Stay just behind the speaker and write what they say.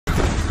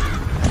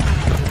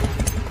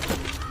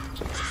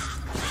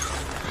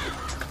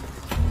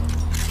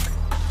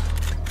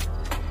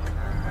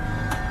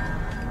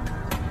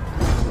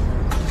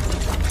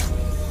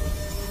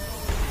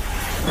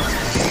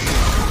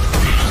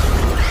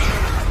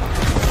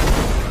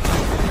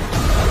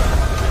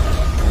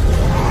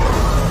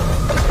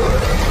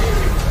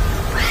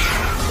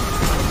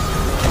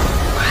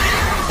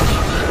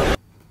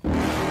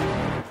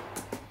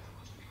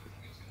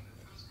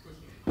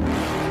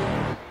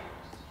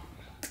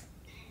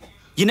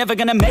You're never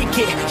gonna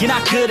make it, you're not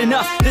good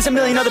enough. There's a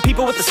million other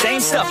people with the same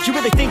stuff. You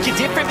really think you're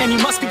different? Man,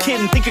 you must be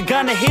kidding. Think you're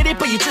gonna hit it,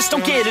 but you just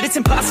don't get it. It's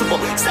impossible,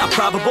 it's not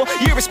probable,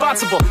 you're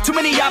irresponsible. Too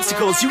many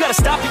obstacles, you gotta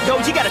stop it, yo.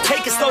 You gotta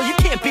take it slow, you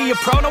can't be a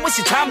pro. Don't waste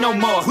your time no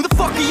more. Who the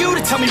fuck are you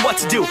to tell me what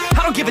to do?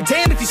 I don't give a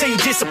damn if you say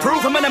you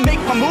disapprove. I'm gonna make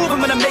my move,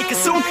 I'm gonna make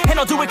it soon. And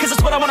I'll do it cause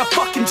it's what I wanna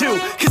fucking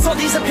do. Cause all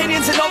these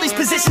opinions and all these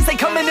positions, they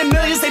come in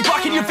millions, they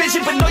blocking your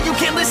vision. But no, you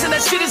can't listen,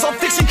 that shit is all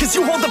fiction. Cause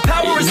you hold the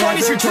power as long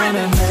as you're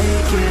driven.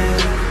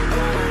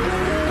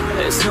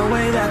 There's no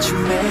way that you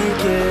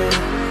make it.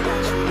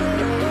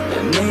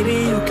 And maybe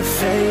you could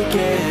fake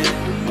it,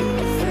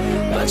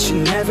 but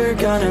you're never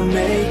gonna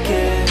make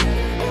it.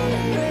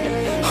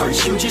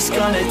 Aren't you just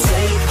gonna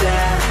take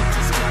that?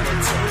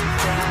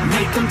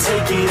 Make them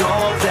take it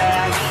all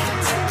back.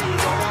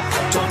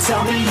 Don't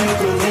tell me you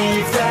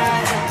believe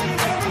that.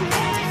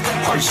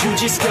 Aren't you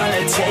just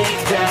gonna take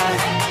that?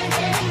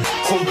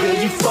 Or will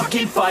you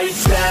fucking fight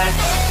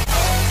back?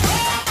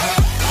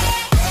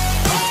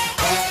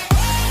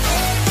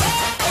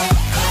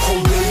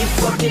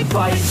 Fucking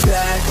fight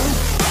back.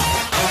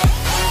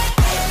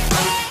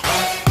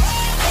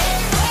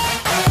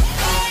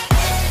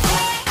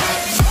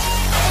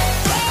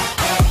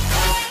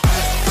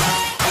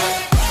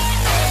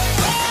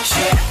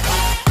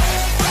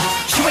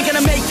 You ain't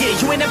gonna make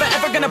it, you ain't never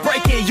ever gonna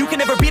break it. You can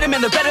never beat them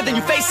and they're better than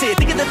you face it.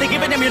 Thinking that they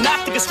give a damn, you're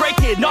not, think a straight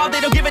kid. No,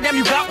 they don't give a damn,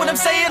 you got what I'm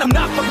saying? I'm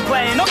not fucking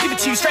playing, I'll give it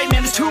to you straight,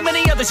 man. There's too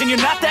many others and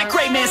you're not that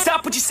great, man.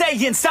 Stop what you're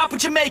saying, stop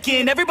what you're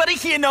making. Everybody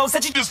here knows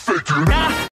that you just faking. Nah.